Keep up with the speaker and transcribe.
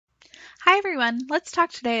Hi everyone, let's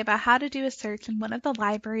talk today about how to do a search in one of the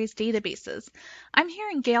library's databases. I'm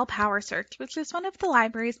here in Gale Power Search, which is one of the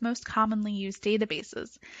library's most commonly used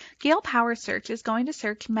databases. Gale Power Search is going to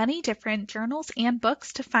search many different journals and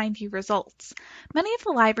books to find you results. Many of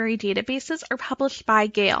the library databases are published by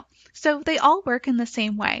Gale, so they all work in the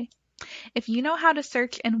same way. If you know how to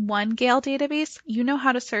search in one Gale database, you know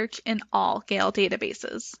how to search in all Gale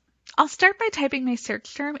databases. I'll start by typing my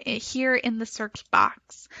search term here in the search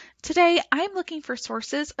box. Today, I'm looking for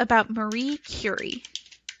sources about Marie Curie.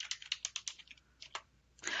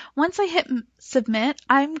 Once I hit submit,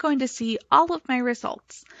 I'm going to see all of my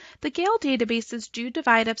results. The Gale databases do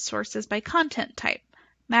divide up sources by content type: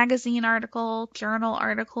 magazine article, journal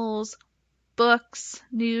articles, books,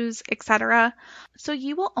 news, etc. So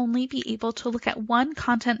you will only be able to look at one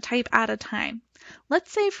content type at a time.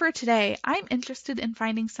 Let's say for today, I'm interested in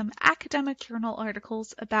finding some academic journal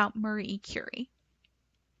articles about Marie Curie.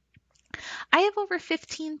 I have over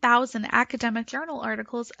 15,000 academic journal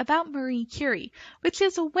articles about Marie Curie, which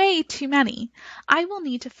is way too many. I will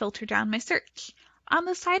need to filter down my search. On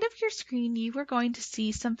the side of your screen, you are going to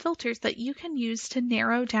see some filters that you can use to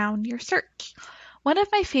narrow down your search. One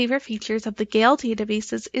of my favorite features of the Gale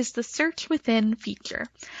databases is the Search Within feature.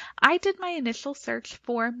 I did my initial search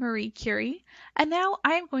for Marie Curie, and now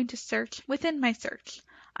I am going to search within my search.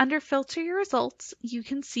 Under Filter Your Results, you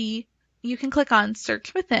can click on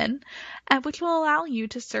Search Within, which will allow you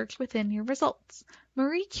to search within your results.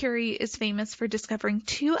 Marie Curie is famous for discovering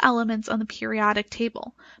two elements on the periodic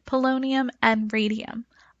table, polonium and radium.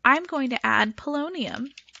 I'm going to add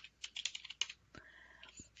polonium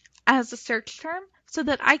as a search term so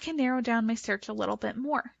that I can narrow down my search a little bit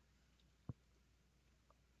more.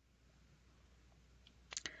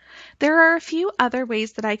 There are a few other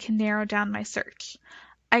ways that I can narrow down my search.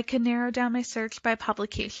 I could narrow down my search by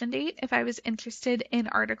publication date if I was interested in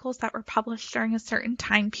articles that were published during a certain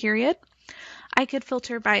time period. I could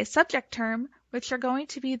filter by subject term, which are going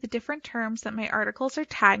to be the different terms that my articles are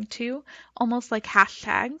tagged to, almost like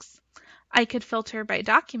hashtags. I could filter by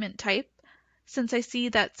document type, since I see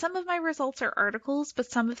that some of my results are articles, but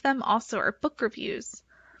some of them also are book reviews.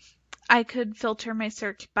 I could filter my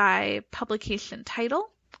search by publication title,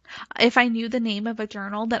 if I knew the name of a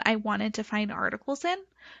journal that I wanted to find articles in.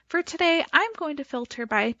 For today, I'm going to filter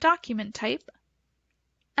by document type,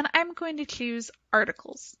 and I'm going to choose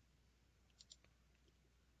articles.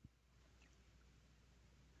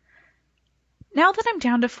 Now that I'm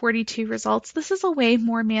down to 42 results, this is a way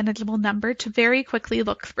more manageable number to very quickly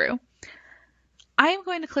look through. I am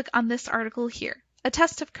going to click on this article here, A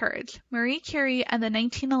Test of Courage, Marie Curie and the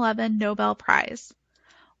 1911 Nobel Prize.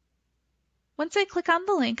 Once I click on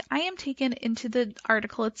the link, I am taken into the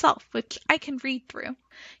article itself, which I can read through.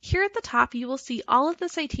 Here at the top, you will see all of the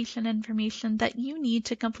citation information that you need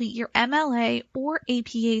to complete your MLA or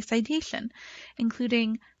APA citation,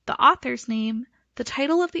 including the author's name, the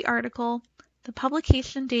title of the article, the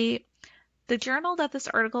publication date, the journal that this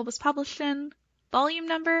article was published in, volume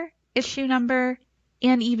number, issue number,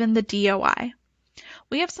 and even the DOI.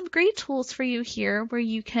 We have some great tools for you here where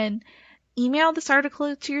you can email this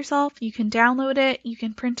article to yourself, you can download it, you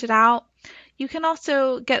can print it out. You can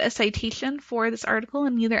also get a citation for this article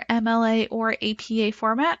in either MLA or APA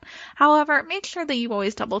format. However, make sure that you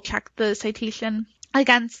always double check the citation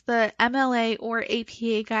against the MLA or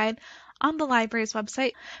APA guide on the library's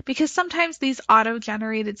website, because sometimes these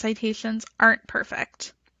auto-generated citations aren't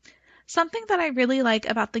perfect. Something that I really like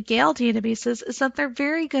about the Gale databases is that they're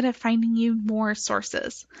very good at finding you more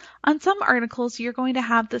sources. On some articles, you're going to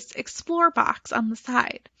have this Explore box on the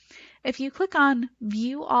side. If you click on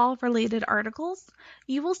View All Related Articles,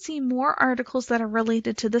 you will see more articles that are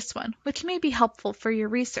related to this one, which may be helpful for your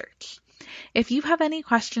research. If you have any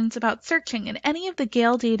questions about searching in any of the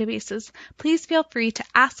Gale databases, please feel free to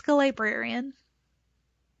ask a librarian.